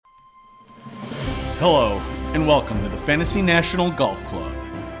Hello, and welcome to the Fantasy National Golf Club.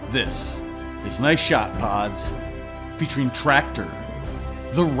 This is Nice Shot Pods, featuring Tractor,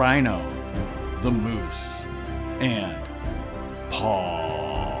 the Rhino, the Moose, and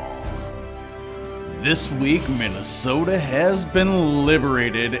Paul. This week, Minnesota has been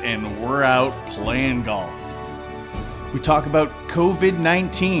liberated and we're out playing golf. We talk about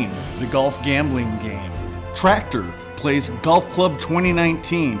COVID-19, the golf gambling game. Tractor plays Golf Club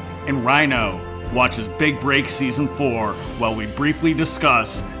 2019, and Rhino watches Big Break Season 4 while we briefly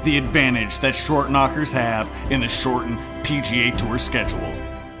discuss the advantage that short knockers have in the shortened PGA Tour schedule.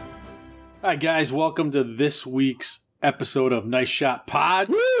 Hi guys, welcome to this week's episode of Nice Shot Pod.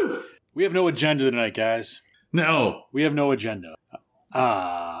 Woo! We have no agenda tonight, guys. No, we have no agenda.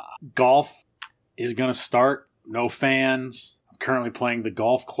 Golf is going to start. No fans. I'm currently playing the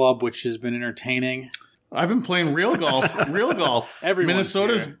golf club, which has been entertaining. I've been playing real golf. Real golf.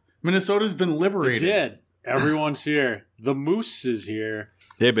 Minnesota's been liberated. It did. Everyone's here. The Moose is here.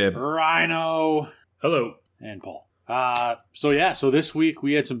 Hey, babe. Rhino. Hello. And Paul. So this week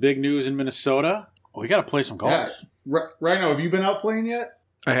we had some big news in Minnesota. We got to play some golf. Yeah. Rhino, have you been out playing yet?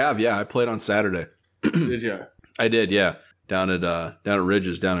 I have, yeah. I played on Saturday. Did you? I did, yeah. Down at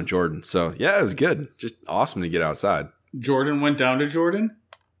Ridges, down in Jordan. So, yeah, it was good. Just awesome to get outside. Jordan went down to Jordan?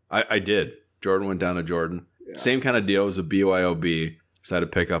 I did. Jordan went down to Jordan. Yeah. Same kind of deal as a BYOB. So I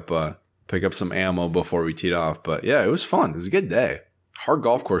had to pick up some ammo before we teed off. But, yeah, it was fun. It was a good day. Hard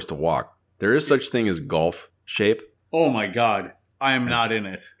golf course to walk. There is such thing as golf shape. Oh, my God. I am not in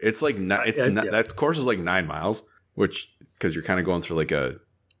it. It's like, that course is like 9 miles, which, because you're kind of going through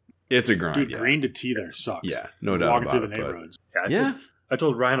it's a grind. Dude, green to tee there sucks. Yeah, no doubt walking about through the neighborhoods. I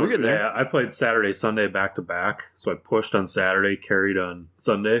told Ryan over there, I played Saturday, Sunday back to back. So I pushed on Saturday, carried on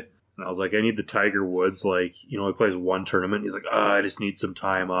Sunday. And I was like, I need the Tiger Woods. He plays one tournament. He's like, I just need some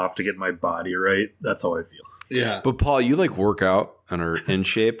time off to get my body right. That's how I feel. Yeah. But Paul, you work out and are in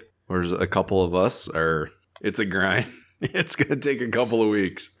shape, whereas a couple of us it's a grind. It's going to take a couple of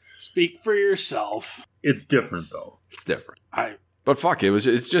weeks. Speak for yourself. It's different, though. It's different. But fuck,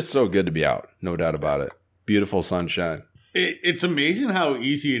 it's just so good to be out. No doubt about it. Beautiful sunshine. It's amazing how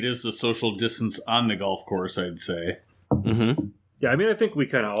easy it is to social distance on the golf course, I'd say. Mm-hmm. Yeah, I mean, I think we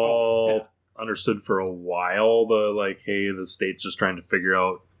kind of all understood for a while the state's just trying to figure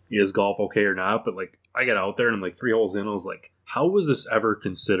out, is golf okay or not? But, I got out there and I'm 3 holes in, I was like, how was this ever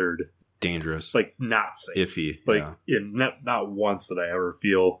considered dangerous? Not safe. Iffy. Not once did I ever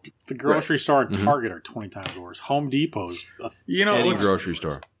feel. The grocery store and Target are 20 times worse. Home Depot's any grocery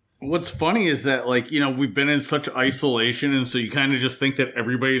store. What's funny is that, we've been in such isolation, and so you kind of just think that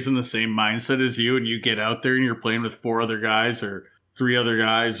everybody's in the same mindset as you, and you get out there and you're playing with 4 other guys or 3 other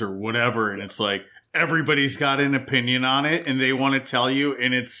guys or whatever, and it's like everybody's got an opinion on it, and they want to tell you,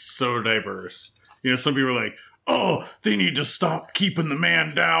 and it's so diverse. Some people are like, oh, they need to stop keeping the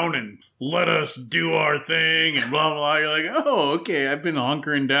man down and let us do our thing and blah, blah. You're like, oh, okay, I've been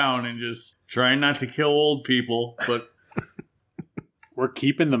hunkering down and just trying not to kill old people, but... We're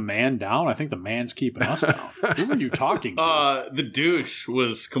keeping the man down? I think the man's keeping us down. Who are you talking to? The douche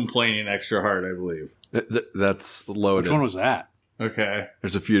was complaining extra hard, I believe. That's loaded. Which one was that? Okay.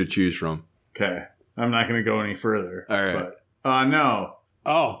 There's a few to choose from. Okay. I'm not going to go any further. All right. But, no.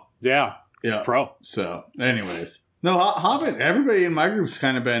 Oh, yeah. Yeah. Pro. So, anyways. No, Hobbit, everybody in my group's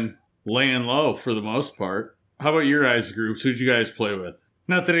kind of been laying low for the most part. How about your guys' groups? Who'd you guys play with?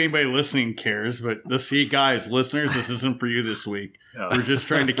 Not that anybody listening cares, but guys, listeners, this isn't for you this week. Yeah. We're just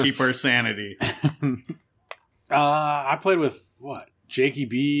trying to keep our sanity. I played with, Jakey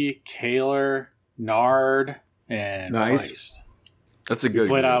B, Kaler, Nard, and Feist. That's a good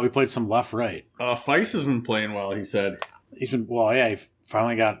We played some left-right. Feist has been playing well, he said. He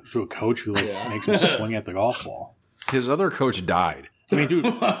finally got to a coach who makes him swing at the golf ball. His other coach died. I mean, dude.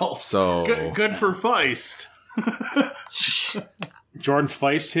 Well, so good for Feist. Jordan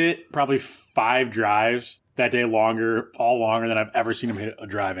Feist hit probably 5 drives that day, all longer than I've ever seen him hit a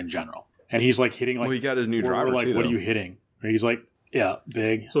drive in general. And he's hitting he got his new driver too. What though. Are you hitting? And he's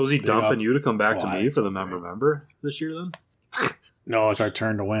big. So is he dumping you to come back to me for the member this year then? No, it's our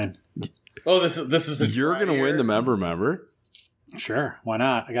turn to win. Oh, this is you're going to win the member? Sure, why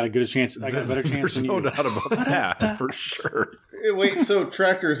not? I got a better chance than you. There's no doubt about that, for sure. Wait, so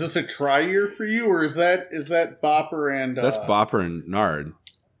Tractor, is this a try year for you, or is that Bopper and... That's Bopper and Nard.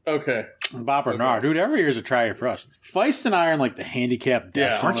 Okay. Bopper and Nard. Dude, every year is a try year for us. Feist and I are in the handicap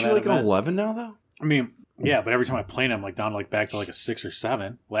death. Yeah. Aren't you an 11 now, though? I mean, yeah, but every time I play I'm down back to a 6 or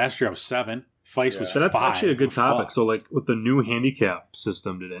 7. Last year I was 7. Feist was So that's 5. actually a good topic. Fuck. So, like, with the new handicap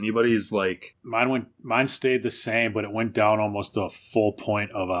system, did anybody's, like... Mine stayed the same, but it went down almost a full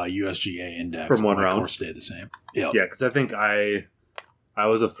point of a USGA index. From one My round? course stayed the same. Yep. Yeah, because I think I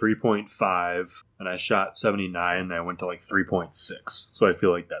was a 3.5, and I shot 79, and I went to, like, 3.6. So I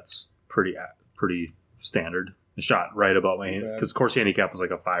feel like that's pretty standard. I shot right about my... Because course handicap was,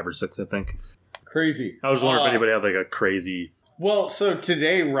 like, a 5 or 6, I think. Crazy. I was wondering if anybody had, like, a crazy... Well, so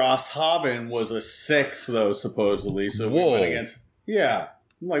today Ross Hobbin was a 6, though, supposedly. So we Whoa. went against... Yeah.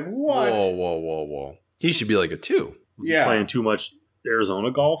 I'm like, what? Whoa. He should be like a 2. Was he Yeah. playing too much Arizona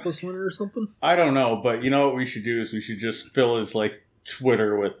golf this winter or something? I don't know, but you know what we should do is we should just fill his, like,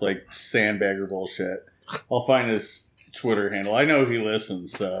 Twitter with, like, sandbagger bullshit. I'll find his Twitter handle. I know he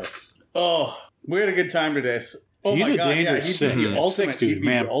listens, so... Oh, we had a good time today. Oh, He's my a God, yeah. dangerous He'd six. be the ultimate... Six dude, He'd be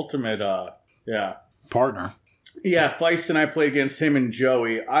man. the ultimate, yeah. Partner. Yeah, Feist and I played against him and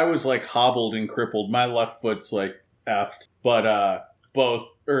Joey. I was like hobbled and crippled. My left foot's like effed. But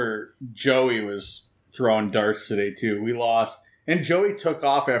Joey was throwing darts today too. We lost. And Joey took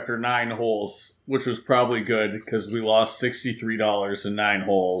off after 9 holes, which was probably good because we lost $63 in 9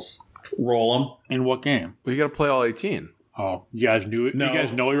 holes. Roll them. In what game? Well, you got to play all 18. Oh, you guys knew it? No. You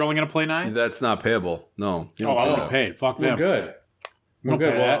guys know you're only going to play 9? That's not payable. No. You Oh, don't I pay would that. have paid. Fuck We're them. good. We We're don't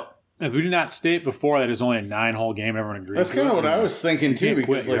good. pay Well, that. If we did not state before that it's only a 9-hole game, everyone agrees. that's to kind of it, what I was thinking too can't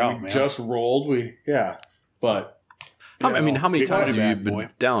quit, because you're like out, we man. just rolled. But I mean, how many Get times money have you back, been boy.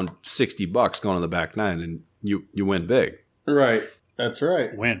 down $60 going on the back 9 and you win big? right. That's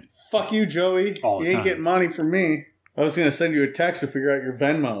right. Win. Fuck you, Joey. All the You ain't time. getting money from me. I was going to send you a text to figure out your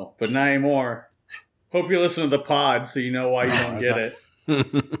Venmo, but not anymore. Hope you listen to the pod so you know why you don't get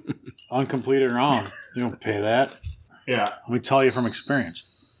it. Uncompleted round. You don't pay that. Yeah. Let me tell you from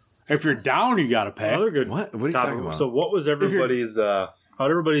experience. If you're down, you got to pay. Another good What? What are you topic. talking about? So what was everybody's... how'd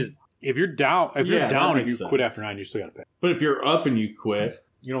everybody's... If you're down, Yeah, you're that down and makes you quit sense. after 9, you still got to pay. But if you're up and you quit,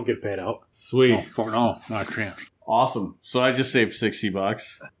 You don't get paid out. sweet. No, not a chance. Awesome. So I just saved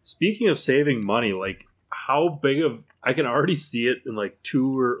 $60. Speaking of saving money, like, how big of... I can already see it in, like,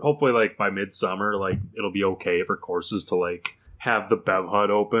 2 or... Hopefully, like, by midsummer, like, it'll be okay for courses to, like, have the Bev Hut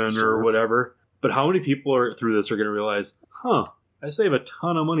open or whatever. But how many people are through this are going to realize, I save a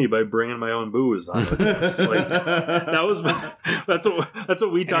ton of money by bringing my own booze on the course. Like, that was... That's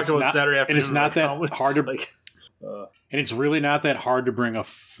what we talked it's about not- Saturday afternoon. And it's not like, that how many- hard to... Like, and it's really not that hard to bring a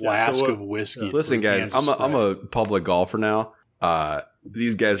flask of whiskey. Listen, to guys, Kansas I'm Square. a public golfer now.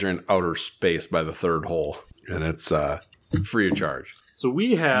 These guys are in outer space by the 3rd hole, and it's free of charge. so we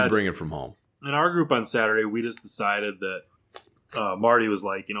You had... bring it from home. in our group on Saturday, we just decided that Marty was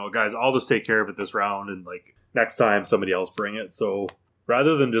like, guys, I'll just take care of it this round, and like next time somebody else bring it. So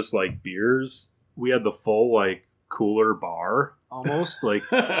rather than just like beers, we had the full like cooler bar almost like.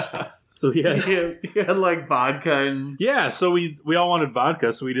 So he had like vodka and... yeah. So we all wanted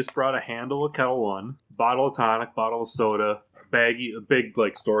vodka, so we just brought a handle of Kettle One, bottle of tonic, bottle of soda, a big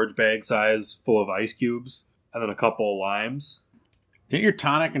like storage bag size full of ice cubes, and then a couple of limes. Didn't your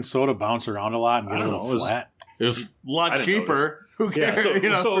tonic and soda bounce around a lot and get I a don't little know, it was- flat? It was a lot I didn't cheaper. Who Yeah,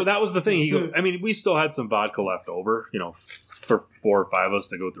 cares? so that was the thing. I mean, we still had some vodka left over. For 4 or 5 of us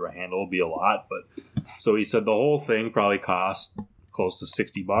to go through a handle would be a lot. But so he said the whole thing probably cost close to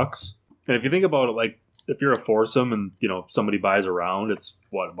 $60. And if you think about it, like if you're a foursome and somebody buys a round, it's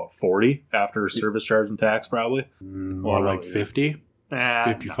about 40 after service charge and tax, probably. More like 50,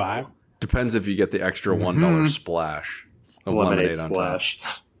 55. Depends if you get the extra $1 splash of lemonade on splash.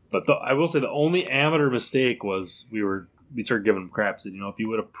 But I will say the only amateur mistake was we started giving him crap. Said, if you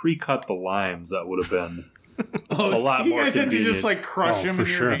would have pre-cut the limes, that would have been a lot You more guys had to convenient. just like crush Oh, him for in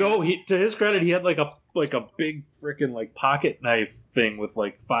your sure. hand. No, to his credit, he had like a big freaking like pocket knife thing with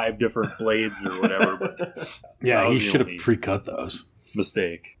like 5 different blades or whatever. But that Yeah, was he the should have only pre-cut those.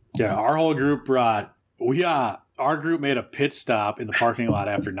 mistake. Yeah, our whole group our group made a pit stop in the parking lot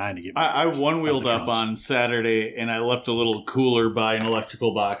after 9 to get. I one-wheeled Out up the trunks. on Saturday, and I left a little cooler by an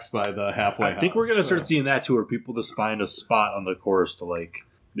electrical box by the halfway I think house, we're gonna start so. seeing that too, where people just find a spot on the course to like,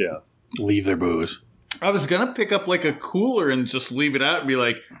 leave their booze. I was gonna pick up like a cooler and just leave it out and be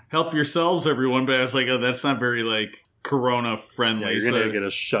like, "Help yourselves, everyone." But I was like, "Oh, that's not very like Corona friendly." you're gonna get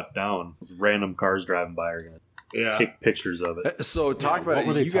us shut down. Random cars driving by are gonna take pictures of it. So talk what about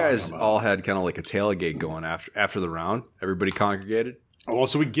were they it. You talking guys about? all had kind of like a tailgate going after the round. Everybody congregated. Well,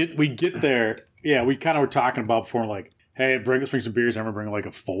 so we get there. Yeah, we kind of were talking about before, like, hey, bring some beers. I'm gonna bring like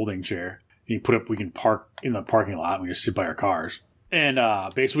a folding chair. And you put up, we can park in the parking lot. And we just sit by our cars. And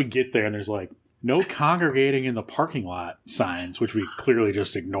basically, we get there and there's like no congregating in the parking lot signs, which we clearly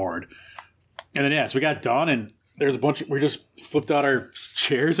just ignored. And then so we got done and there's a bunch of, we just flipped out our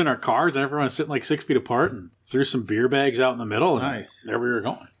chairs in our cars and everyone was sitting like 6 feet apart and threw some beer bags out in the middle. And Nice. there we were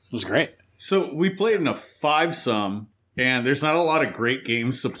going. It was great. So we played in a 5-some, and there's not a lot of great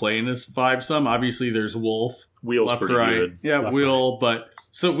games to play in this 5-some. Obviously, there's Wolf. Wheel's Left, pretty right. good. Yeah, Left, Wheel. But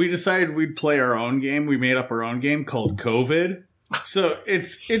so we decided we'd play our own game. We made up our own game called COVID. So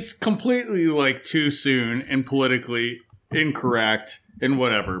it's completely like too soon and politically incorrect and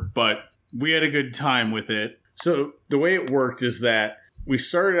whatever. But we had a good time with it. So the way it worked is that we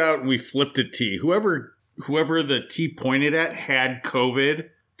started out and we flipped a T. Whoever the T pointed at had COVID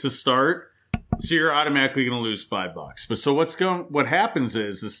to start. So you're automatically going to lose $5. But so what happens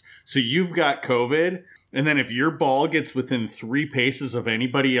is so you've got COVID, and then if your ball gets within 3 paces of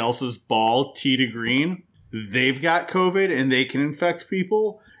anybody else's ball, T to green, they've got COVID and they can infect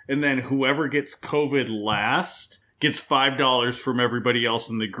people. And then whoever gets COVID last gets $5 from everybody else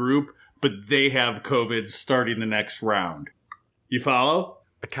in the group, but they have COVID starting the next round. You follow?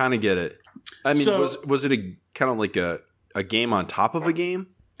 I kind of get it. I mean, So- was it a kind of like a game on top of a game?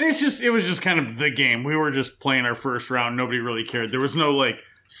 It was just kind of the game. We were just playing our first round. Nobody really cared. There was no like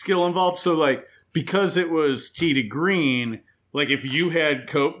skill involved. So like because it was T to green, like if you have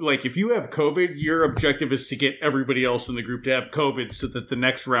COVID, your objective is to get everybody else in the group to have COVID so that the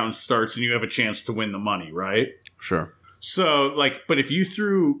next round starts and you have a chance to win the money, right? Sure. So like, but if you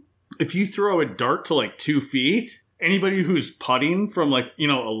throw a dart to like 2 feet, anybody who's putting from like, a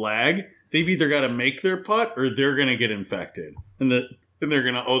lag, they've either got to make their putt or they're going to get infected. And they're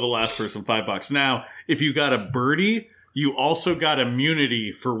going to owe the last person $5. Now, if you got a birdie, you also got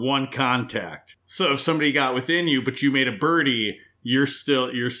immunity for 1 contact. So if somebody got within you, but you made a birdie, you're still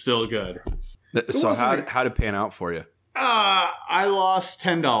good. So how did it pan out for you? I lost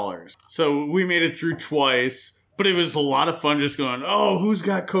 $10. So we made it through twice, but it was a lot of fun just going, oh, who's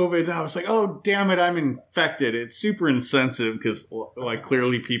got COVID now? It's like, oh, damn it, I'm infected. It's super insensitive because like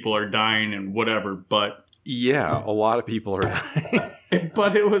clearly people are dying and whatever, but Yeah, a lot of people are dying.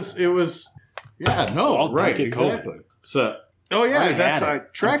 but it was yeah, no, Well, right, don't get COVID. exactly. So, oh yeah, I that's had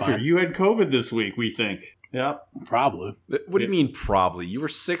it. Tractor. I'm fine. You had COVID this week, we think. Yep. Probably. What do you mean probably? You were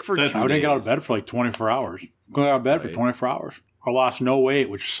sick for 2 That's- I didn't days. get out of bed for like 24 hours. Going out of bed for Right. 24 hours. I lost no weight,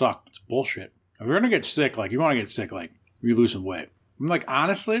 which sucked. It's bullshit. If you're going to get sick, like, you want to get sick, like, you lose some weight. I'm like,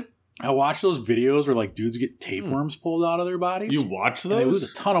 honestly, I watch those videos where, like, dudes get tapeworms pulled out of their bodies. You watch and they lose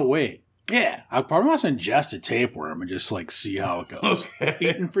those? a ton of weight. Yeah. I probably must ingest a tapeworm and just, like, see how it goes. Okay.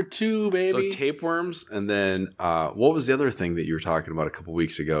 Eating for 2, So baby. tapeworms, and then what was the other thing that you were talking about a couple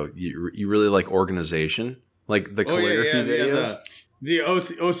weeks ago? You really like organization, like the calligraphy videos. The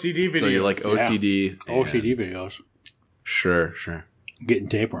OCD videos. So you like OCD, and- OCD videos. Sure. Getting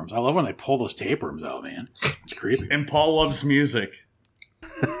tapeworms. I love when they pull those tapeworms out, man. It's creepy. And Paul loves music.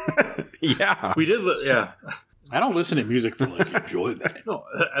 Yeah, We did, yeah. I don't listen to music for, like, enjoyment. No,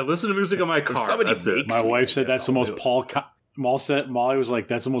 I listen to music on my car. somebody That's it. makes- My wife said Yes, that's the I'll most do it. Paul. Molly was like,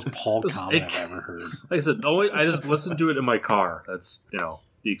 "That's the most Paul It's- comment it- I've ever heard." Like I said, I just listen to it in my car. That's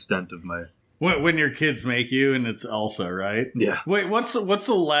the extent of my When your kids make you, and it's Elsa, right? yeah. Wait, what's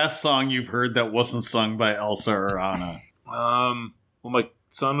the last song you've heard that wasn't sung by Elsa or Anna? Well, my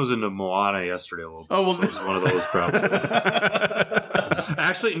son was into Moana yesterday a little bit. Oh, well, so it was one of those probably.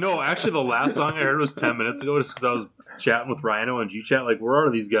 Actually, the last song I heard was 10 minutes ago, just because I was chatting with Rhino and G-Chat. Like, where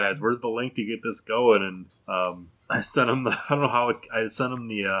are these guys? Where's the link to get this going? And I sent him. I don't know how. I sent him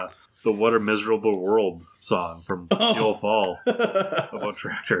the "What a Miserable World" song from Fuel Fall about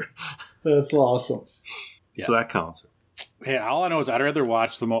Tractor. That's awesome. So that counts. Hey, all I know is I'd rather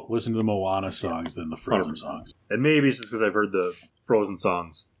listen to the Moana songs than the Frozen 100%. songs. And maybe it's just because I've heard the Frozen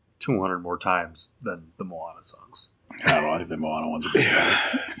songs 200 more times than the Moana songs. I don't know. I think the Moana ones are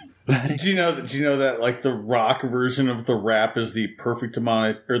better. Do you know that like the rock version of the rap is the perfect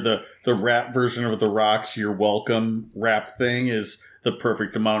amount of, or the rap version of the Rock's "You're Welcome" rap thing is the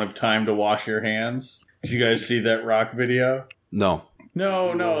perfect amount of time to wash your hands? Did you guys see that rock video? No,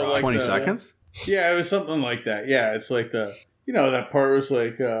 No, like 20 seconds. Yeah, it was something like that. Yeah, it's like that part was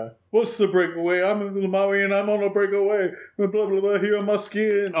like, what's the breakaway? I'm in Maui and I'm on a breakaway. Blah, blah, blah, here on my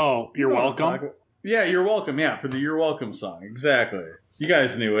skin. Oh, you're You know what I'm welcome. talking about. Yeah, You're Welcome. Yeah, for the You're Welcome song. Exactly. You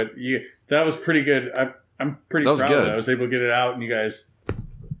guys knew it. That was pretty good. I'm pretty That was proud good. of that. I was able to get it out and you guys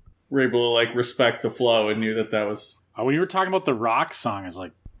were able to like respect the flow and knew that was... When you were talking about the rock song, it's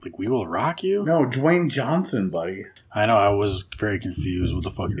like "We Will Rock You." No, Dwayne Johnson, buddy. I know. I was very confused. What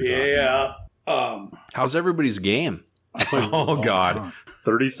the fuck you're talking about? Yeah. How's everybody's game? I played Oh, the God.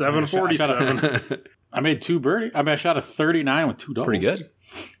 front. 37-47. I made 2 birdies. I shot a 39 with 2 doubles. Pretty good.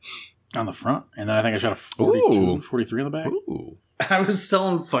 On the front. And then I think I shot a 42, Ooh. 43 in the back. Ooh. I was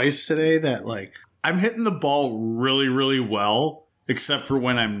telling Feist today that like I'm hitting the ball really, really well, except for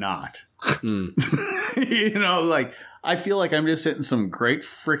when I'm not. You know, like, I feel like I'm just hitting some great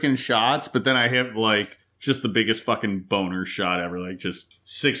freaking shots, but then I hit, like, just the biggest fucking boner shot ever. Like, just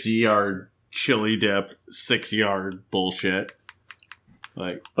 60-yard chili dip, 6-yard bullshit.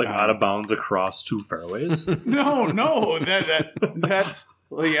 Like out of bounds across 2 fairways. No, that's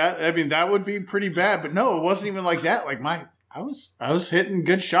like, I mean, that would be pretty bad. But no, it wasn't even like that. Like I was hitting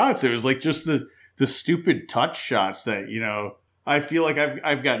good shots. It was like just the stupid touch shots that, you know, I feel like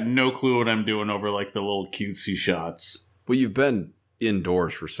I've got no clue what I'm doing over like the little cutesy shots. Well, you've been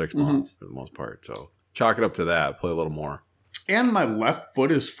indoors for 6 months for the most part, so chalk it up to that. Play a little more. And my left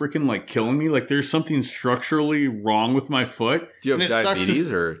foot is freaking like killing me. Like there's something structurally wrong with my foot. Do you have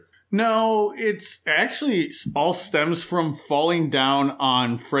diabetes or? No, it's actually all stems from falling down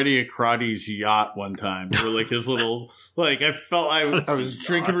on Freddie Acrati's yacht one time. Where like his little, like I felt I was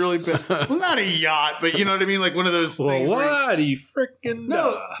drinking really bad. Well, not a yacht, but you know what I mean? Like one of those things. What? He freaking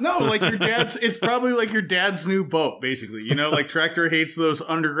No, like your dad's, it's probably like your dad's new boat, basically. You know, like Tractor hates those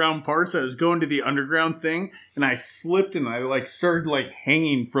underground parts. I was going to the underground thing and I slipped and I like started like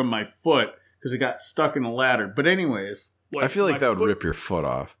hanging from my foot because it got stuck in the ladder. But anyways. I feel like that would rip your foot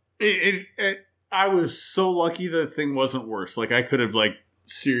off. I was so lucky the thing wasn't worse. Like I could have like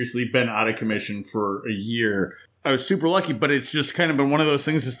seriously been out of commission for a year. I was super lucky, but it's just kind of been one of those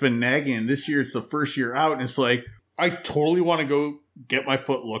things that's been nagging. And this year it's the first year out, and it's like I totally want to go get my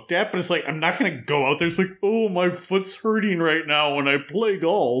foot looked at, but it's like I'm not going to go out there. It's like, oh, my foot's hurting right now when I play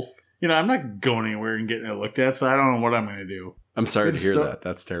golf. You know, I'm not going anywhere and getting it looked at, so I don't know what I'm going to do. I'm sorry to hear that.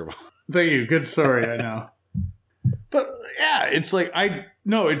 That's terrible. Thank you. Good story. I know. But yeah, it's like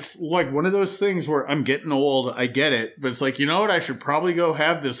it's like one of those things where I'm getting old. I get it, but it's like, you know what? I should probably go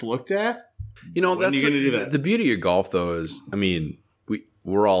have this looked at. You know, that's the beauty of golf, though. Is I mean,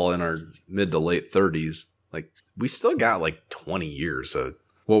 we're all in our mid to late 30s. Like we still got like 20 years of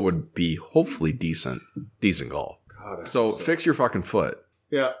what would be hopefully decent golf. God, so fix your fucking foot.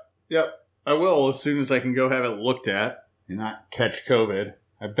 Yeah, yep. I will as soon as I can go have it looked at and not catch COVID.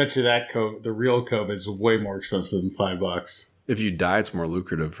 I bet you that the real COVID is way more expensive than $5. If you die, it's more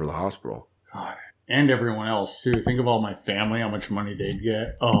lucrative for the hospital. God, and everyone else too. Think of all my family, how much money they'd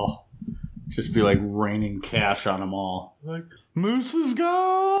get. Oh, just be like raining cash on them all. Like Moose is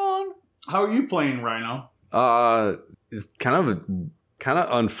gone. How are you playing, Rhino? It's kind of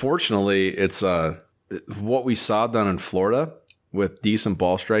unfortunately, it's what we saw done in Florida with decent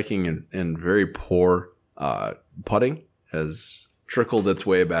ball striking and very poor putting has trickled its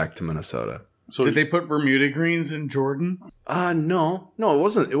way back to Minnesota. So did they put Bermuda greens in Jordan? No, it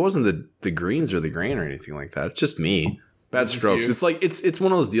wasn't the greens or the grain or anything like that. It's just me. Bad strokes. It's like it's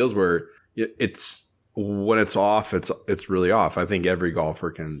one of those deals where it's when it's off, it's really off. I think every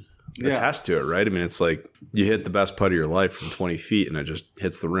golfer can attest to it, right? I mean, it's like you hit the best putt of your life from 20 feet and it just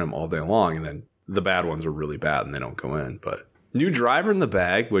hits the rim all day long, and then the bad ones are really bad and they don't go in. But new driver in the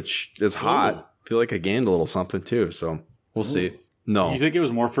bag, which is hot. I feel like I gained a little something too, so we'll see. No, you think it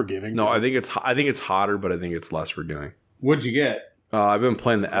was more forgiving? No, I think it's hotter, but I think it's less forgiving. What'd you get? I've been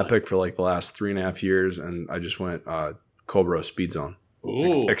playing the Epic for like the last 3.5 years, and I just went Cobra Speed Zone.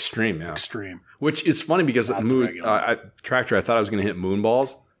 Ooh. Extreme, yeah. Extreme. Which is funny because Tractor, I thought I was going to hit moon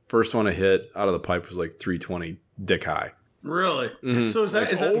balls. First one I hit out of the pipe was like 320 dick high. Really? Mm-hmm. So is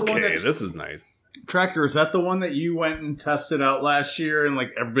that the one that this is nice. Tractor, is that the one that you went and tested out last year and like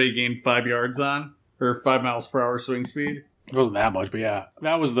everybody gained 5 yards on? Or 5 miles per hour swing speed? It wasn't that much, but yeah.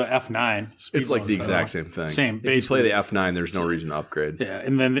 That was the F9. It's like the exact same thing. Same. If you play the F9, there's no reason to upgrade. Yeah,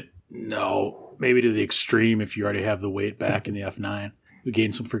 and then, maybe to the extreme if you already have the weight back in the F9. You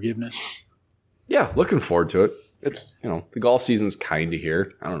gain some forgiveness. Yeah, looking forward to it. It's, the golf season's kind of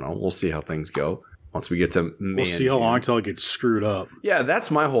here. I don't know. We'll see how things go once we get to May. We'll see how long until it gets screwed up. Yeah,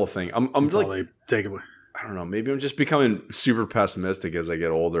 that's my whole thing. I'm until like, they take it away. I don't know. Maybe I'm just becoming super pessimistic as I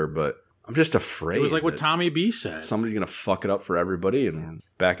get older, but I'm just afraid. It was like what Tommy B said. Somebody's going to fuck it up for everybody and we're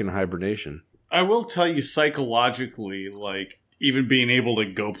back into hibernation. I will tell you psychologically, like, even being able to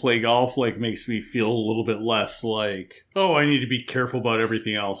go play golf, like, makes me feel a little bit less like, oh, I need to be careful about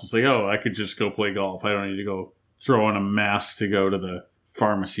everything else. It's like, oh, I could just go play golf. I don't need to go throw on a mask to go to the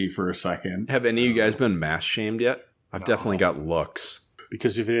pharmacy for a second. Have any of you guys been mask shamed yet? I've definitely got looks.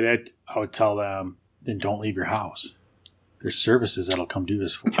 Because if it had, I would tell them, then don't leave your house. There's services that'll come do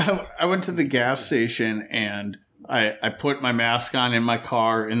this for you. I went to the gas station and I put my mask on in my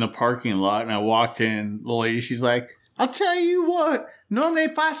car in the parking lot, and I walked in. The lady, she's like, I'll tell you what, normally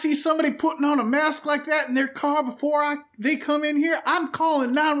if I see somebody putting on a mask like that in their car before they come in here, I'm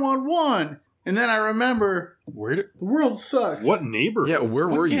calling 911. And then I remember the world sucks. What neighborhood? Yeah, where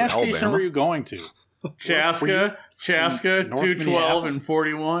were you, gas station Alabama? were you going to? Chaska, North 212 Minneapolis? and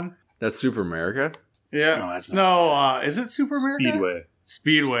 41. That's Super America? Yeah. No, that's Is it Super America?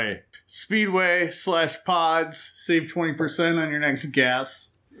 Speedway / pods. Save 20% on your next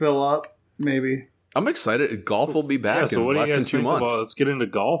gas fill up, maybe. I'm excited. Golf will be back in what do you less than guys 2 think months. about? Let's get into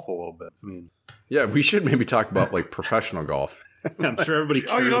golf a little bit. I mean, Yeah, we should maybe talk about like professional golf. I'm sure everybody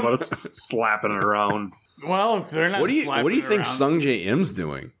cares about us slapping it around. Well, if they're not What do you slapping think around- Sung J Im's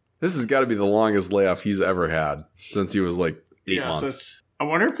doing? This has got to be the longest layoff he's ever had since he was like 8 Yes, months. that's- I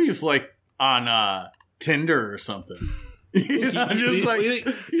wonder if he's like on Tinder or something. You know, he's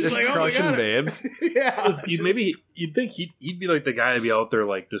Just like, oh my crushing God. babes. Yeah. You'd think he'd be like the guy to be out there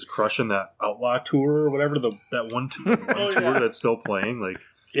like just crushing that Outlaw tour or whatever that one tour that's still playing. Like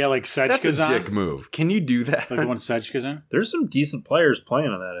Yeah, like That's a Sechka's on. dick move. Can you do that? Like the one Sechka's in. there's some decent players playing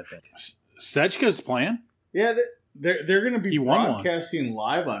on that. I think. Sechka's playing. Yeah, they're going to be He won one. broadcasting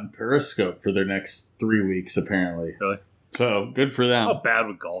live on Periscope for their next 3 weeks, apparently. Really? So good for them. How bad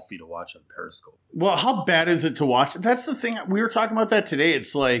would golf be to watch on Periscope? Well, how bad is it to watch? That's the thing. We were talking about that today.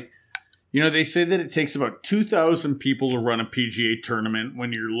 It's like, they say that it takes about 2,000 people to run a PGA tournament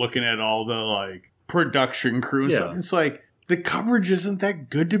when you're looking at all the like production crew and Yeah. stuff. It's like the coverage isn't that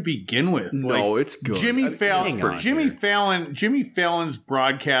good to begin with. No, Like, it's good. Jimmy Hang on here. Fallon's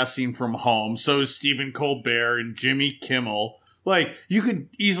broadcasting from home. So is Stephen Colbert and Jimmy Kimmel. Like, you could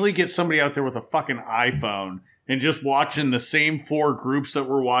easily get somebody out there with a fucking iPhone and just watching the same 4 groups that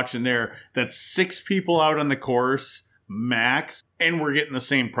we're watching there. That's 6 people out on the course, max, and we're getting the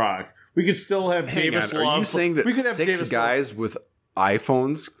same product. We could still have Hang Davis on, Love. are you saying that we could have 6 Davis guys with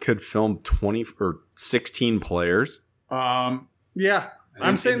iPhones could film 20 or 16 players? Love. Yeah.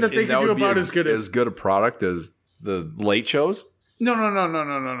 I'm saying that they And could do would be about as good as a product as the late shows. No.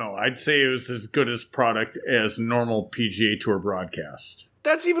 I'd say it was as good as product as normal PGA Tour broadcast.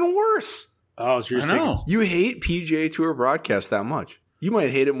 That's even worse. Oh, so you're I just taking. know. You hate PGA Tour broadcast that much. You might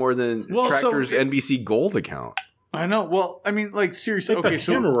hate it more than Well, so Tractor's NBC Gold account. I know. Well, I mean, like, seriously. Like Okay, the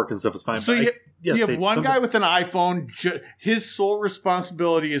so camera work and stuff is fine. So but you have one guy with an iPhone. His sole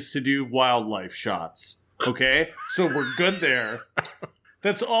responsibility is to do wildlife shots. Okay, so we're good there.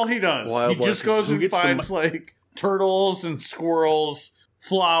 That's all he does. Wildlife. He just goes Who and gets the finds like turtles and squirrels,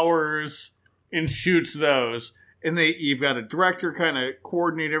 flowers, and shoots those. And you've got a director kind of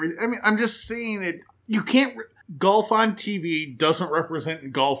coordinate everything. I mean, I'm just saying it. You can't. Golf on TV doesn't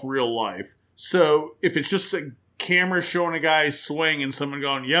represent golf real life. So if it's just a camera showing a guy swing and someone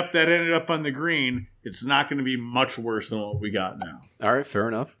going, "Yep, that ended up on the green," it's not going to be much worse than what we got now. All right, fair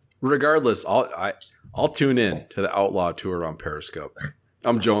enough. Regardless, I'll tune in to the Outlaw Tour on Periscope.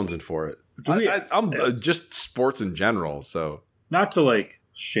 I'm jonesing for it. I'm just sports in general. So not to like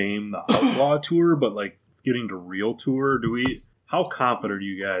shame the Outlaw Tour, but like it's getting to real tour. How confident are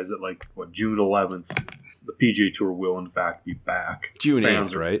you guys that like June 11th, the PGA Tour will in fact be back? June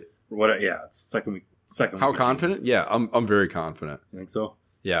Fans 8th, right? What? Yeah, it's second week. How week of confident? Yeah, I'm very confident. June. You think so?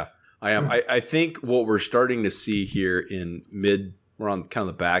 Yeah, I am. I think what we're starting to see here in we're on kind of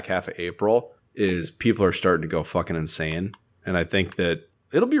the back half of April, is people are starting to go fucking insane. And I think that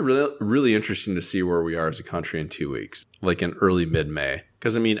it'll be really, really interesting to see where we are as a country in 2 weeks, like in early mid-May.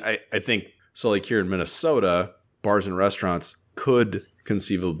 Because, I mean, I think, so like here in Minnesota, bars and restaurants could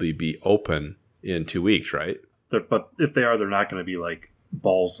conceivably be open in 2 weeks, right? But if they are, they're not going to be like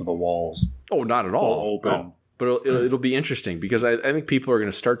balls to the walls. Oh, not at Full all. open. No. But it'll be interesting because I think people are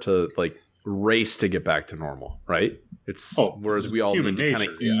going to start to like race to get back to normal, right? It's whereas it's we all human need to kind of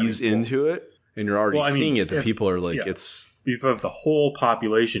nature. Yeah, I mean, ease into it, and you're already seeing it. That if- people are like, yeah. it's If you have the whole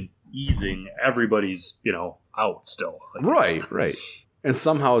population easing, everybody's out still. Like, right, and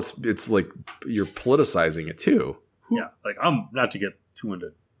somehow it's like you're politicizing it too. Yeah, like I'm not to get too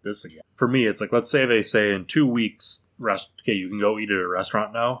into this again. For me, it's like let's say they say in 2 weeks, you can go eat at a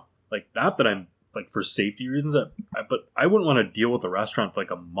restaurant now. Like, not that I'm like for safety reasons, but I wouldn't want to deal with a restaurant for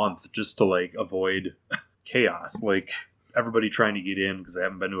like a month just to like avoid chaos. Like everybody trying to get in because they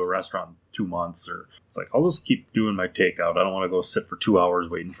haven't been to a restaurant in 2 months, or it's like I'll just keep doing my takeout. I don't want to go sit for 2 hours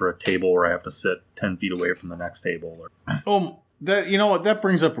waiting for a table where I have to sit 10 feet away from the next table. That you know what, that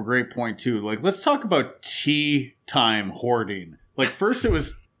brings up a great point too. Like, let's talk about tea time hoarding. Like, first it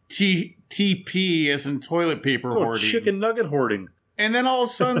was TP as in toilet paper hoarding, Chicken nugget hoarding. and then all of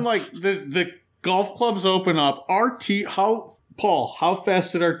a sudden, like the golf clubs open up. How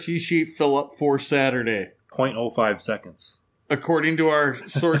fast did our tee sheet fill up for Saturday? 0.05 seconds. According to our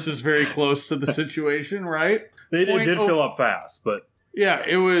sources very close to the situation, right? It did 0.05 fill up fast, but Yeah,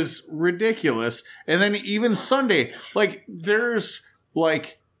 it was ridiculous. And then even Sunday, like, there's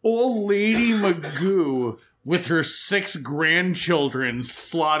like old lady Magoo with her 6 grandchildren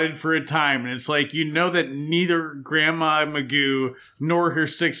slotted for a time. And it's like, you know that neither Grandma Magoo nor her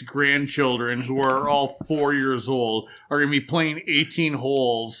 6 grandchildren, who are all 4 years old, are going to be playing 18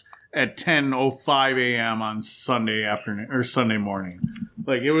 holes at 10:05 a.m. on Sunday afternoon or Sunday morning.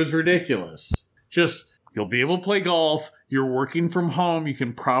 Like, it was ridiculous. Just, you'll be able to play golf. You're working from home. You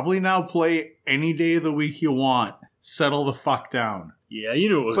can probably now play any day of the week you want. Settle the fuck down. Yeah, you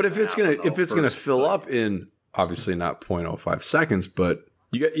know. But if it's gonna fill up in obviously not 0.05 seconds, but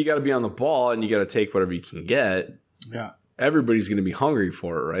you got to be on the ball and you got to take whatever you can get. Yeah, everybody's gonna be hungry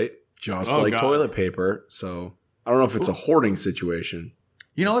for it, right? Just like toilet paper. So I don't know if it's a hoarding situation.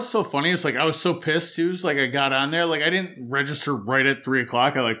 You know what's so funny? It's like I was so pissed too. It's like I got on there, like I didn't register right at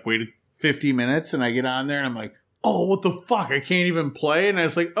 3:00. I like waited 50 minutes and I get on there and I'm like, oh, what the fuck? I can't even play. And I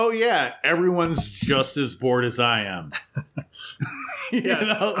was like, oh yeah, everyone's just as bored as I am.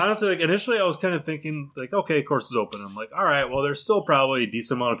 Yeah, honestly, like initially I was kind of thinking like, okay, course is open. I'm like, all right, well, there's still probably a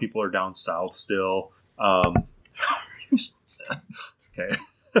decent amount of people are down south still. Okay.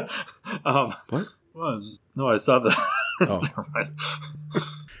 What? No, I saw the. Oh.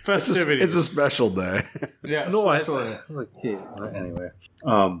 Festivities. It's a special day. Yeah. No, I was like, okay. Anyway,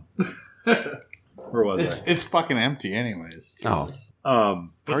 where was I? It's fucking empty, anyways. Oh.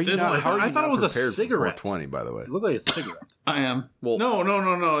 But I thought it was a prepared for cigarette. 420, by the way. It looked like a cigarette. I am. Well, no.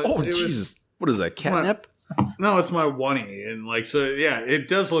 Oh, Jesus. What is that, catnip? No, it's my oney, and like so. Yeah, it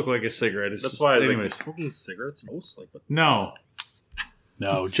does look like a cigarette. It's That's just, why I was anyways. like, smoking cigarettes? Most like, but No.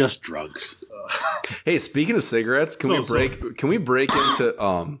 No, just drugs. Hey, speaking of cigarettes, can we break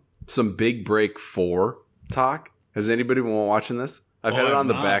into some Big Break 4 talk? Has anybody been watching this? I've had it on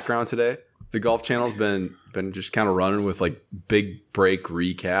the background today. The Golf Channel's been just kind of running with like Big Break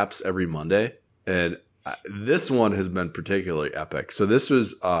recaps every Monday, and this one has been particularly epic. So this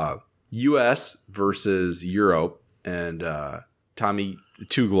was U.S. versus Europe, and Tommy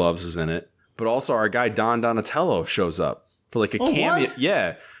Two Gloves is in it, but also our guy Don Donatello shows up for like a cameo. What?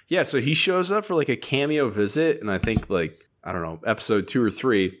 Yeah. So he shows up for like a cameo visit, and I think like I don't know, episode 2 or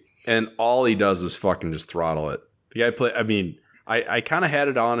 3, and all he does is fucking just throttle it. The guy I kind of had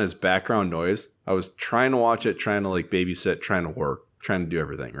it on as background noise. I was trying to watch it, trying to like babysit, trying to work, trying to do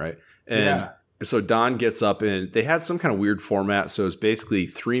everything, right? And so Don gets up and they had some kind of weird format. So it's basically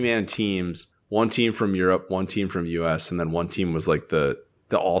 3-man teams, one team from Europe, one team from US, and then one team was like the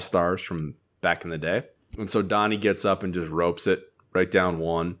all-stars from back in the day. And so Donnie gets up and just ropes it right down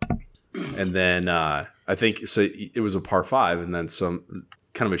one. And then I think so it was a par 5 and then some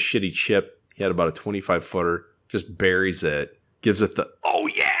kind of a shitty chip. He had about a 25-footer, just buries it. Gives it the, oh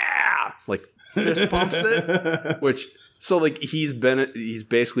yeah, like fist pumps it, which, so like he's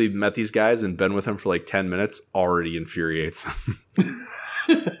basically met these guys and been with them for like 10 minutes, already infuriates him.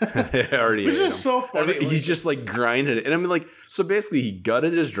 Which is so funny. He's just like grinding it. And I mean like, so basically he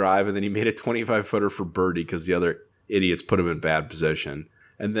gutted his drive and then he made a 25-footer for birdie because the other idiots put him in bad position.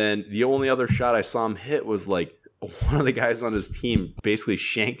 And then the only other shot I saw him hit was like, one of the guys on his team basically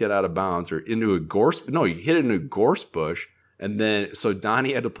shanked it out of bounds or into a gorse. No, he hit it in a gorse bush. And then, so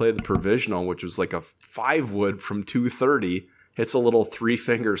Donnie had to play the provisional, which was like a 5-wood from 230, hits a little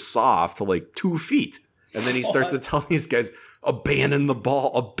 3-finger soft to like 2 feet. And then he starts to tell these guys, abandon the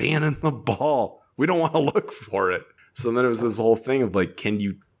ball. We don't want to look for it. So then it was this whole thing of like, can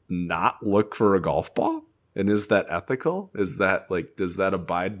you not look for a golf ball? And is that ethical? Is that like, does that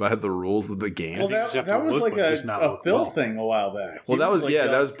abide by the rules of the game? Well, that was like a Phil thing a while back. Well, that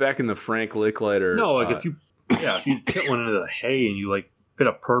was back in the Frank Licklider. No, like if you hit one into the hay and you like hit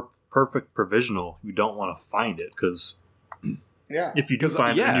a perfect provisional, you don't want to find it because if you do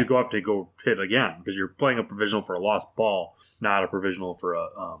find it, then you have to go hit again because you're playing a provisional for a lost ball, not a provisional for a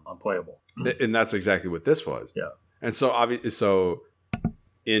unplayable. And that's exactly what this was. Yeah. And so obviously,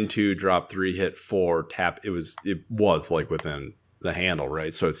 into drop 3, hit 4, tap. It was like within the handle,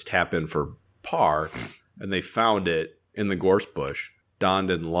 right? So it's tap in for par, and they found it in the gorse bush. Don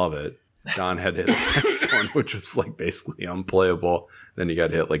didn't love it. Don had hit the next one, which was like basically unplayable. Then you got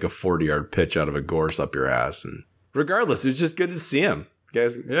to hit like a 40-yard pitch out of a gorse up your ass. And regardless, it was just good to see him,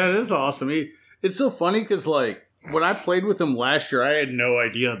 guys. Yeah, it is awesome. It's so funny because like when I played with him last year, I had no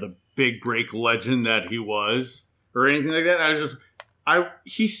idea the Big Break legend that he was or anything like that.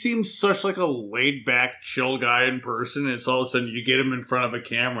 He seems such like a laid back, chill guy in person. It's all of a sudden you get him in front of a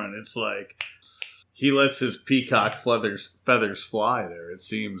camera and it's like he lets his peacock feathers fly there. It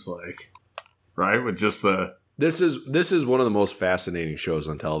seems like, right? With just this is one of the most fascinating shows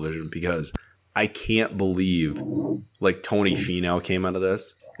on television because I can't believe like Tony Finau came out of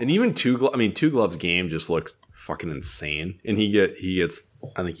this. And even Two Gloves game just looks fucking insane. And he gets,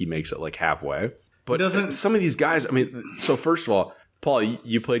 I think he makes it like halfway. But Doesn't some of these guys, I mean, so first of all, Paul,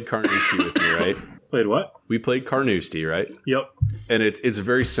 you played Carnoustie with me, right? Played what? We played Carnoustie, right? Yep. And it's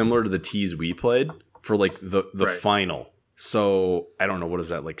very similar to the tees we played for like the Right. final. So I don't know, what is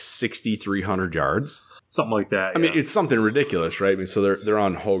that, like 6,300 yards? Something like that. I mean, it's something ridiculous, right? I mean, so they're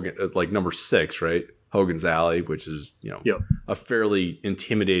on Hogan, like number 6, right? Hogan's Alley, which is, Yep. a fairly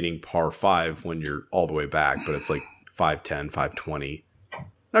intimidating par 5 when you're all the way back, but it's like 510, 520.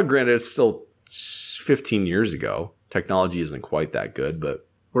 Now, granted, it's still 15 years ago. Technology isn't quite that good, but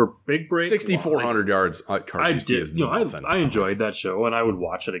we're big break. 6,400 yards at Carnoustie is nothing. I enjoyed that show, and I would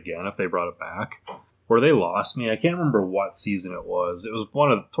watch it again if they brought it back. Where they lost me, I can't remember what season it was. It was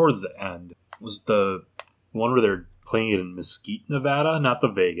towards the end. It was the one where they're playing it in Mesquite, Nevada, not the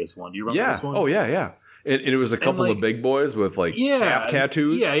Vegas one. Do you remember this one? Oh, yeah. And it was a couple of big boys with like calf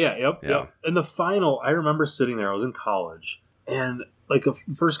tattoos. Yep. And the final, I remember sitting there. I was in college, and like the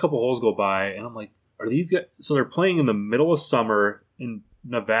first couple holes go by, and I'm like, "Are these guys?" So they're playing in the middle of summer in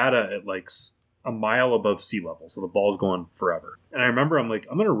Nevada at like a mile above sea level, so the ball's going forever. And I remember I'm like,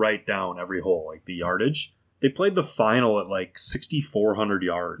 I'm gonna write down every hole, like the yardage. They played the final at like 6,400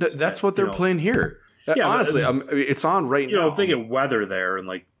 yards. That's what they're playing here. Yeah, honestly, it's on right now. If they get weather there and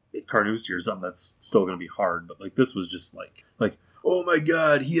like Carnoustie or something, that's still going to be hard. But like this was just like, oh my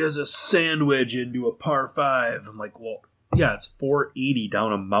god, he has a sandwich into a par 5. I'm like, well, yeah, it's 480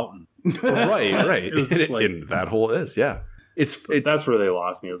 down a mountain. right. It was just like, and that hole is, yeah. It's that's where they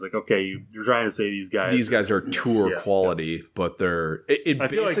lost me. I was like, okay, you're trying to say these guys are tour quality, but they're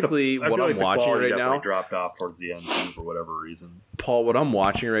basically what I'm watching right now dropped off towards the end too, for whatever reason. Paul, what I'm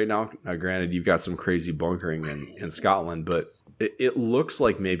watching right now, granted you've got some crazy bunkering in Scotland, but it looks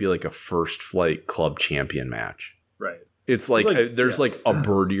like maybe like a first flight club champion match. Right. It's like there's like a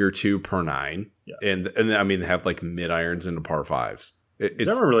birdie or two per 9, and I mean they have like mid irons into par 5s. I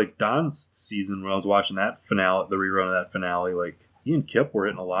remember like Don's season when I was watching that finale, the rerun of that finale. Like he and Kip were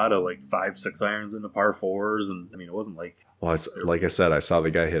hitting a lot of like 5-6 irons into par 4s, and I mean it wasn't like. Well, like I said, I saw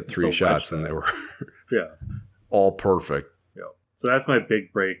the guy hit 3 shots, and they were all perfect. Yeah. So that's my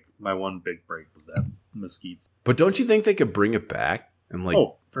big break. My one big break was that Mesquite. But don't you think they could bring it back and like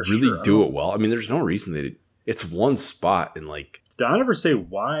really do it well? I mean, there's no reason it's one spot and like. Did I ever say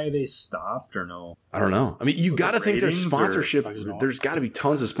why they stopped or no? I don't know. I mean, you got to think there's sponsorship. There's got to be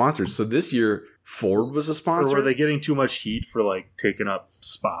tons of sponsors. So this year, Ford was a sponsor. Or were they getting too much heat for like taking up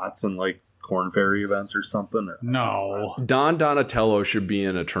spots and like Corn Ferry events or something? Or, no. Don Donatello should be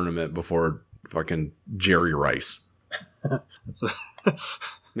in a tournament before fucking Jerry Rice.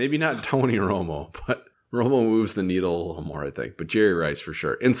 Maybe not Tony Romo, but Romo moves the needle a little more, I think. But Jerry Rice for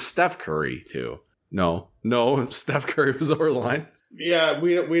sure. And Steph Curry too. No, Steph Curry was over the line. Yeah,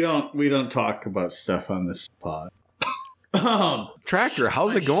 we don't talk about stuff on this pod. Tractor,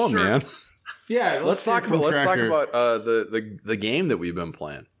 how's it going, man? Yeah, let's talk about the game that we've been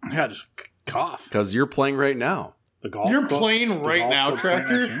playing. Yeah, just cough because you're playing right now. The golf. You're playing right now,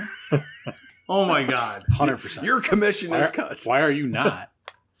 Tractor. Oh my god, 100%. Your commission is cut. Why are you not?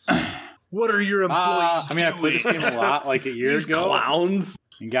 What are your employees? I mean, I played this game a lot, like a year ago. Clowns.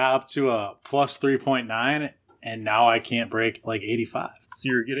 And got up to a plus 3.9, and now I can't break like 85. So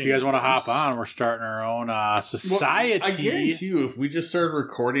you're getting. If you guys want to hop on, we're starting our own society. Well, I guarantee you, if we just started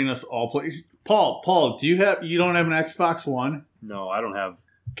recording us all play, Paul, you don't have an Xbox One? No, I don't have.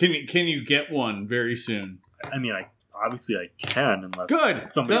 Can you get one very soon? I mean, obviously I can unless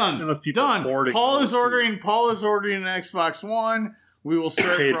unless people done. Paul is ordering an Xbox One. We will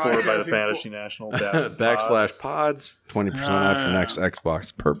start paid for by the Fantasy National /pods 20% off your next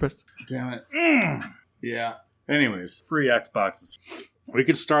Xbox purpose. Damn it. Yeah. Anyways, free Xboxes. We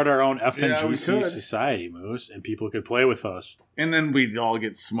could start our own FNGC society, Moose, and people could play with us. And then we'd all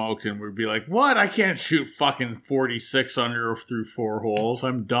get smoked, and we'd be like, "What? I can't shoot fucking 46 under through 4 holes.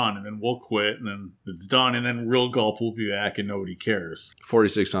 I'm done." And then we'll quit, and then it's done. And then real golf will be back, and nobody cares.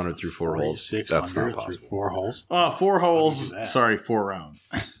 4,600 through 4 holes. That's not possible. Through 4 holes. 4 holes. Sorry, 4 rounds.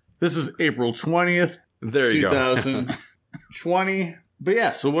 This is April 20th. There you 2020. But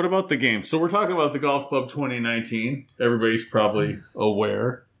yeah, so what about the game? So we're talking about the Golf Club 2019. Everybody's probably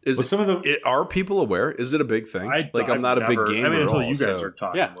aware. Are people aware? Is it a big thing? I'm not a big gamer. I mean, until at all, you guys are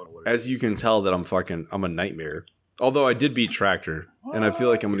talking about what it as is. you can tell that I'm a nightmare. Although I did beat Tractor, and I feel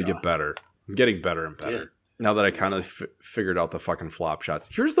like I'm going to get better. I'm getting better and better. Now that I kind of figured out the fucking flop shots.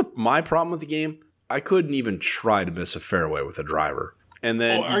 Here's my problem with the game. I couldn't even try to miss a fairway with a driver. And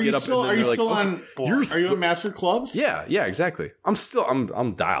then are you still on Master Clubs? Yeah, exactly. I'm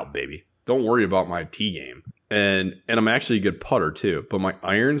dialed, baby. Don't worry about my T game. and I'm actually a good putter too. But my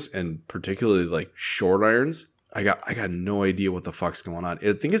irons, and particularly like short irons, I got no idea what the fuck's going on.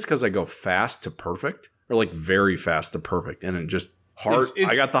 I think it's because I go fast to perfect, or like very fast to perfect, and it just hard.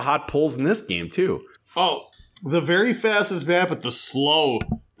 I got the hot pulls in this game too. Oh, the very fast is bad, but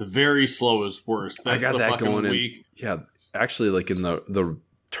the very slow is worse. That's I got that going weak. in. Yeah, actually, like in the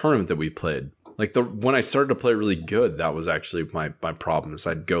tournament that we played, like when I started to play really good, that was actually my problem. Is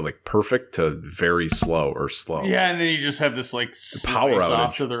I'd go like perfect to very slow or slow. Yeah, and then you just have this like power outage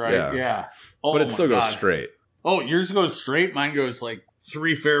off to the right. Yeah. Oh, but it still goes straight. Oh, yours goes straight. Mine goes like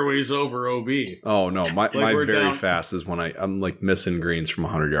 3 fairways over OB. Oh no, my very down. fast is when I'm like missing greens from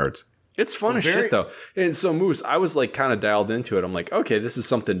 100 yards. It's fun as shit though. And so Moose, I was like kind of dialed into it. I'm like, okay, this is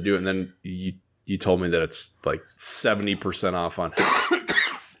something to do. And then you told me that it's like 70% off on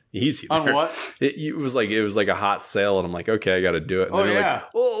easy. On there. what? It was like a hot sale, and I'm like, okay, I got to do it. And they're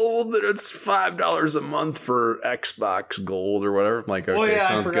like, then it's $5 a month for Xbox Gold or whatever. I'm like, okay,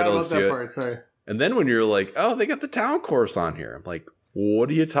 sounds good. Let's do it. Part, sorry. And then when you're like, oh, they got the town course on here. I'm like, what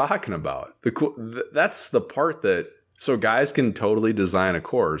are you talking about? That's the part that so guys can totally design a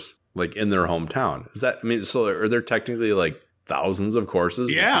course like in their hometown. Is that? I mean, so are there technically like thousands of courses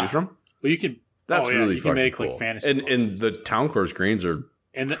to choose from? Well, you can. That's really you can make cool. like fantasy. And the town course greens are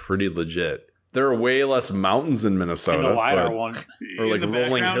pretty legit. There are way less mountains in Minnesota. And the LiDAR one. Or like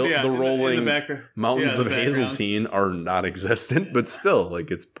rolling hill, the rolling mountains of Hazeltine are not existent, but still, like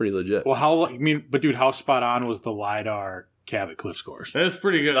it's pretty legit. Well, dude, how spot on was the LiDAR Cabot Cliffs course? That's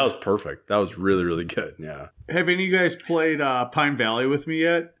pretty good. That was perfect. That was really, really good. Yeah. Have any of you guys played Pine Valley with me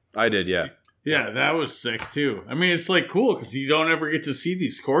yet? I did, yeah. Yeah, that was sick too. I mean, it's like cool because you don't ever get to see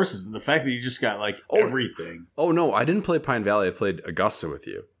these courses, and the fact that you just got like everything. Oh no, I didn't play Pine Valley. I played Augusta with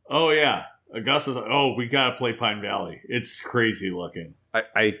you. Oh yeah, Augusta's. Oh, we gotta play Pine Valley. It's crazy looking.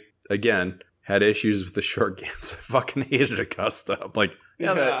 I again had issues with the short games. I fucking hated Augusta. I'm like,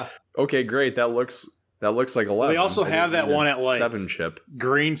 okay, great. That looks like 11. They also have that one at like 7 chip.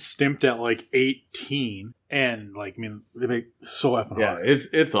 Green stimped at like 18. And like, I mean, they make so effing hard. Yeah,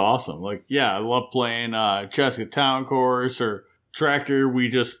 it's awesome. Like, yeah, I love playing Cheska Town Course or Tractor. We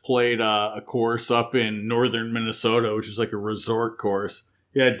just played a course up in northern Minnesota, which is like a resort course.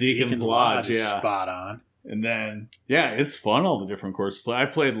 Yeah, Deacon's Lodge. Yeah, spot on. And then, yeah, it's fun, all the different courses. I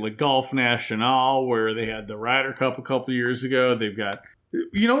played Le Golf National, where they had the Ryder Cup a couple years ago. They've got,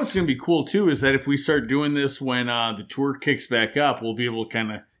 you know what's going to be cool, too, is that if we start doing this when the tour kicks back up, we'll be able to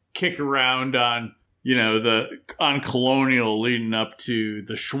kind of kick around on, you know, on Colonial leading up to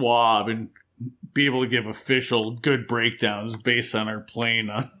the Schwab and be able to give official good breakdowns based on our playing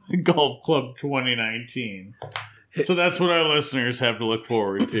on the Golf Club 2019. So that's what our listeners have to look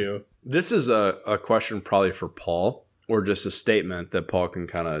forward to. This is a question probably for Paul, or just a statement that Paul can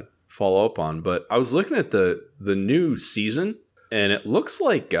kind of follow up on. But I was looking at the new season, and it looks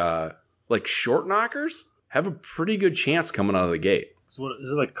like short knockers have a pretty good chance coming out of the gate. So what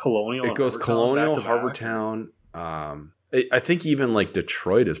is it, like Colonial? It goes Colonial, Harbortown. I think even like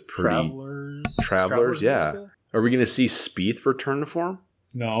Detroit is pretty. Travelers, yeah. Are we going to see Spieth return to form?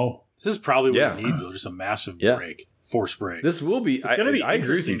 No. This is probably what it needs, though. Just a massive break. Force break. This will be. I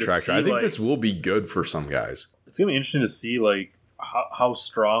agree with you, Tractor. I think this will be good for some guys. It's going to be interesting to see like how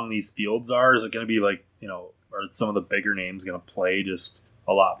strong these fields are. Is it going to be like, you know, are some of the bigger names going to play just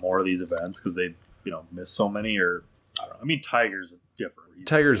a lot more of these events because they, you know, miss so many? Or I don't know. I mean, Tiger's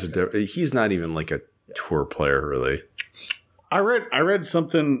different. He's not even like a tour player, really. I read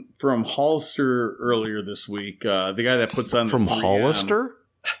something from Hollister earlier this week. The guy that puts on from Hollister.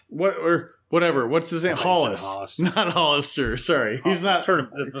 Whatever. What's his name? Hollis. Not Hollister. Sorry. He's not the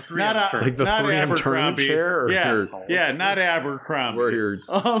 3M like the 3M tournament chair? Yeah, not Abercrombie. Where your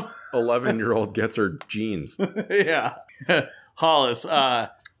 11-year-old gets her jeans. Yeah. Hollis. I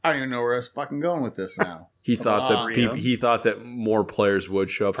don't even know where I was fucking going with this now. He thought that more players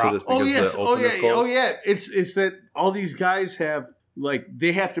would show up for this because the open is closed. Oh yeah. It's that all these guys have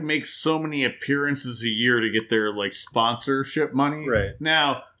they have to make so many appearances a year to get their like sponsorship money. Right.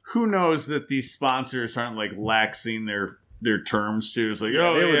 Now, who knows that these sponsors aren't like laxing their terms too? It's like,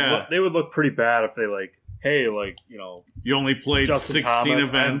 they would look pretty bad if they like, hey, like, you know, you only played Justin 16 Thomas,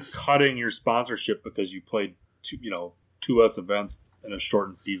 events, I'm cutting your sponsorship because you played two less events in a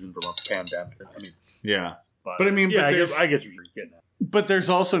shortened season from a pandemic. I mean, yeah, but I mean, I get what you're getting at. But there's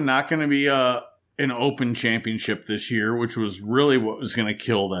also not going to be an Open Championship this year, which was really what was going to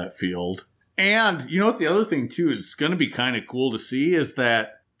kill that field. And you know what? The other thing too is going to be kind of cool to see is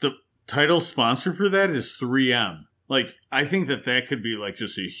that the title sponsor for that is 3M. Like, I think that could be like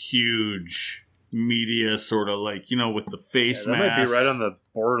just a huge media sort of like, with the face that mask. might be right on the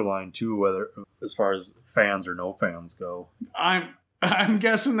borderline too, whether as far as fans or no fans go. I'm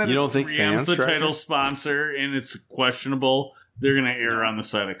guessing that You don't think 3M's fans, the Trevor? title sponsor and it's questionable. They're going to err on the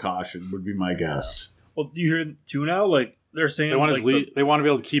side of caution, would be my guess. Well, do you hear too now? Like they're saying, They want like, they want to be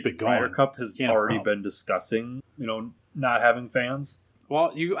able to keep it the Ryder going. Cup has Can't have a already problem. been discussing, not having fans.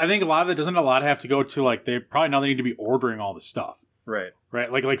 Well, I think a lot of it doesn't a lot have to go to like they probably now they need to be ordering all the stuff, Right.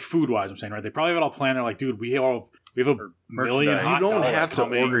 right? Like food wise, I'm saying, right? They probably have it all planned. They're like, dude, we have a million merchandise. hot You don't dogs have to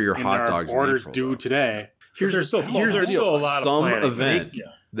coming, order your and hot our dogs in orders April, due though. today. Here's there's still- the there's deal. still a lot of Some planning. event,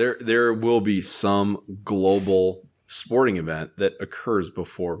 there will be some global sporting event that occurs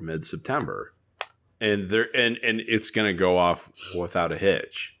before mid-September. And it's going to go off without a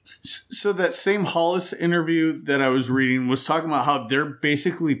hitch. So that same Hollis interview that I was reading was talking about how they're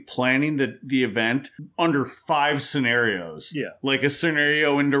basically planning the event under 5 scenarios. Yeah. Like a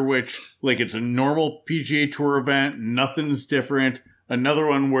scenario under which like it's a normal PGA Tour event, nothing's different. Another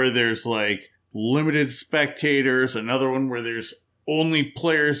one where there's like limited spectators. Another one where there's only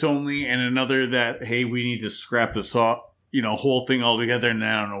players only. And another that, hey, we need to scrap this whole thing altogether. And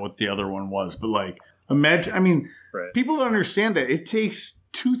I don't know what the other one was. But like, imagine, Right. people don't understand that it takes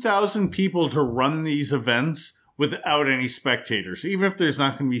 2,000 people to run these events without any spectators, even if there's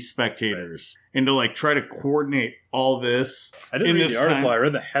not going to be spectators, and to like try to coordinate all this. I didn't in read this the article. time. I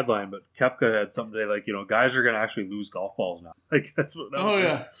read the headline, but Kepka had something today like, guys are going to actually lose golf balls now. Like that's what. That was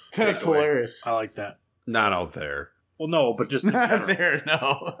his That's takeaway. hilarious. I like that. Not out there. Well, no, but just in Not general. there,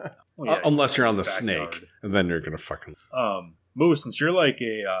 no. Well, yeah, Unless you're on the backyard. snake. And then you're going to fucking... Moose, since you're like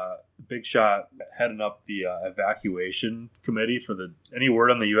a big shot heading up the evacuation committee for any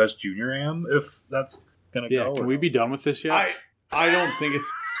word on the U.S. Junior Am, if that's going to Yeah, go? can or we no? be done with this yet? I don't think it's.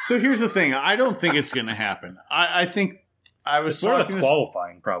 So here's the thing. I don't think it's going to happen. I think I was It's more talking the to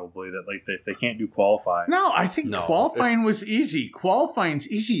qualifying, probably, that like they can't do qualifying. No, I think No, qualifying it's- was easy. Qualifying's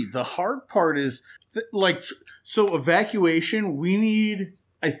easy. The hard part is so evacuation. We need,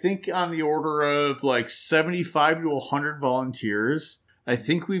 I think, on the order of like 75 to 100 volunteers. I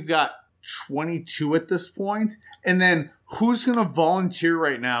think we've got 22 at this point. And then who's going to volunteer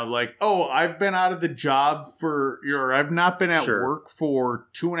right now? Like, oh, I've been out of the job or I've not been at Sure. work for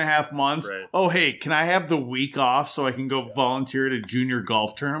 2.5 months. Right. Oh, hey, can I have the week off so I can go volunteer at a junior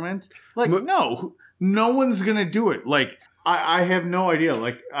golf tournament? Like, Mo- no one's going to do it. Like, I have no idea.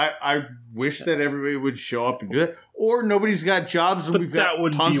 Like, I wish that everybody would show up and do that. Or nobody's got jobs and But we've that got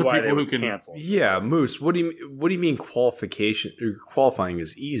would tons be of why they people who would can cancel. Yeah, Moose, what do you mean qualification or qualifying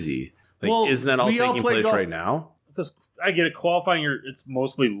is easy? Like, Well, isn't that all we all taking play place golf. right now? Because I get it, qualifying, it's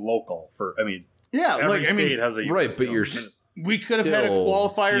mostly local. Yeah, Every state has a right, but you're we could have had a still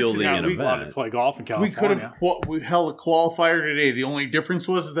qualifier fielding today. an We, event. to play golf in we California. could have we held a qualifier today. The only difference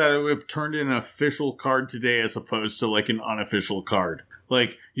was that it would have turned in an official card today as opposed to like an unofficial card.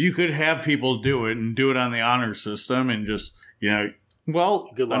 Like, you could have people do it and do it on the honor system and just, well,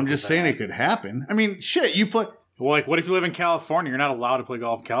 Good luck I'm just with saying that. it could happen. I mean, shit, you play Well, like, what if you live in California? You're not allowed to play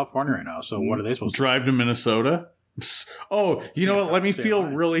golf in California right now. So what are they supposed to drive to Minnesota. Oh, you know what? Let me Stay feel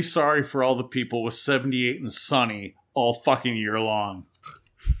alive. really sorry for all the people with 78 and sunny all fucking year long.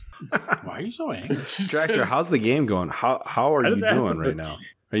 do? Why are you so angry? Tractor, how's the game going? How are I you just asked doing him right the- now?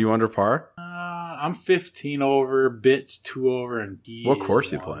 Are you under par? I'm 15 over, Bits 2 over, and he What course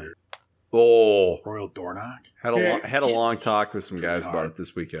is you one playing? under. Oh, Royal Dornoch. had a long talk with some guys about it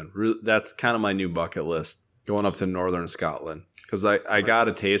this weekend. That's kind of my new bucket list, going up to northern Scotland, because I got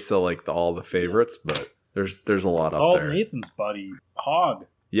a taste of like all the favorites, but there's a lot up there. Nathan's buddy, Hog,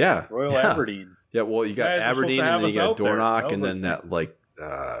 Yeah, Royal yeah. Aberdeen. Yeah, well, you got Guys were supposed Aberdeen, to have and then us you got out there. Dornoch, That was and then that like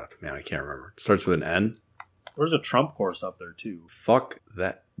man, I can't remember. It starts with an N. There's a Trump course up there too. Fuck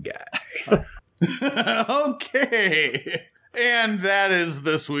that guy. Okay. And that is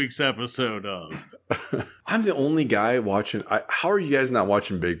this week's episode of. I'm the only guy watching. How are you guys not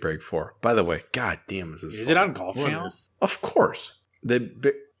watching Big Break 4? By the way, god damn, is this Is fun. it on Golf What Channel? is- Of course.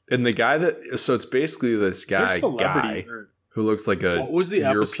 And the guy so it's basically this There's celebrity. who looks like a What was the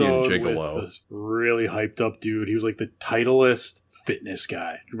European episode gigolo. with this really hyped up dude? He was like the Titleist fitness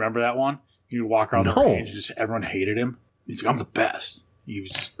guy. You remember that one? You'd walk around the No. range and just everyone hated him. He's like, I'm the best. He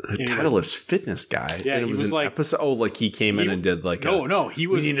was just The and he was- Titleist fitness guy. Yeah, and it he was was an like- episode. Oh, like he came in he- and did like No, he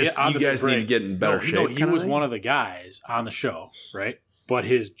was. you on the Big guys need to Break. get in better No, shape. he kinda was thing? one of the guys on the show, right? But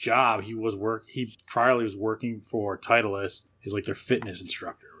his job, he priorly was working for Titleist. He's like their fitness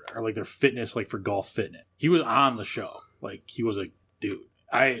instructor, or like their fitness, like for golf fitness. He was on the show, like he was a dude.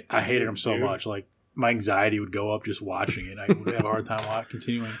 I hated him so Dude. much, like my anxiety would go up just watching it. I would have a hard time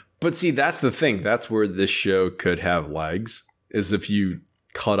continuing. But see, that's the thing. That's where this show could have legs. Is if you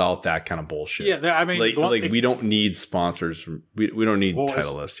cut out that kind of bullshit. Yeah, I mean, we don't need sponsors from. We don't need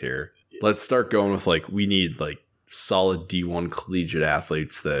Titleist here. Let's start going with we need solid D1 collegiate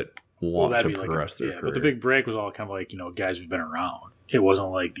athletes that want to progress their career. But the big break was all kind of guys who've been around. It wasn't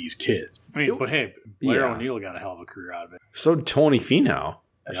like these kids. I mean, but hey, Blair O'Neal got a hell of a career out of it. So did Tony Finau.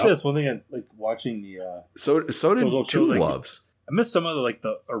 Actually, that's one thing I like watching the. So did Two Loves. I missed some of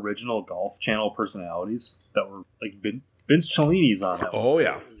the original Golf Channel personalities that were Vince Cellini's on it. Oh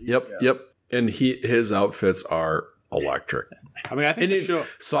yeah, yep. And his outfits are electric. I mean, I think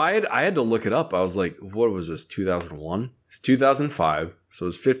so. I had to look it up. I was like, what was this? 2001? It's 2005. So it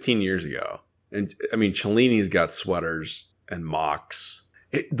was 15 years ago. And I mean, Cellini's got sweaters and mocks.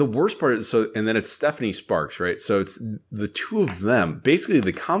 The worst part is and then it's Stephanie Sparks, right? So it's the two of them. Basically,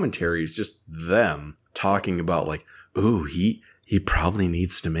 the commentary is just them talking about ooh, he probably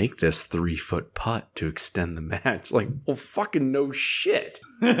needs to make this 3-foot putt to extend the match. Well, fucking no shit.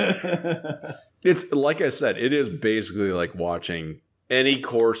 It's like I said, it is basically like watching any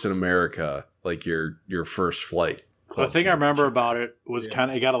course in America, your first flight. The thing I remember about it was it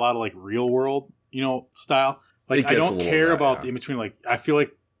got a lot of real world, style. I don't care about the in between. I feel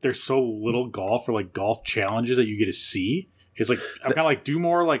like there's so little golf or golf challenges that you get to see. It's I'm kind of do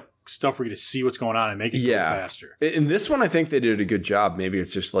more stuff where you get to see what's going on and make it go faster. In this one, I think they did a good job. Maybe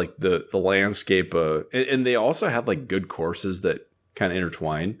it's just the landscape, and they also had good courses that kind of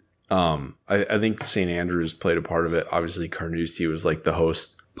intertwine. I think St. Andrews played a part of it. Obviously, Carnoustie was the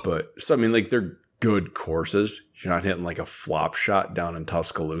host, but so I mean they're good courses. You're not hitting a flop shot down in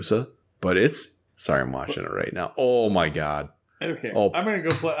Tuscaloosa, but it's. Sorry, I'm watching it right now. Oh my god. Okay. I'm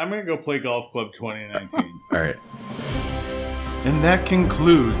gonna go play Golf Club 2019. All right. And that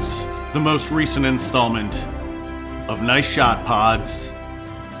concludes the most recent installment of Nice Shot Pods.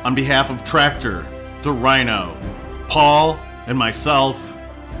 On behalf of Tractor, the Rhino, Paul, and myself,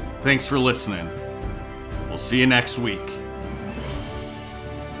 thanks for listening. We'll see you next week.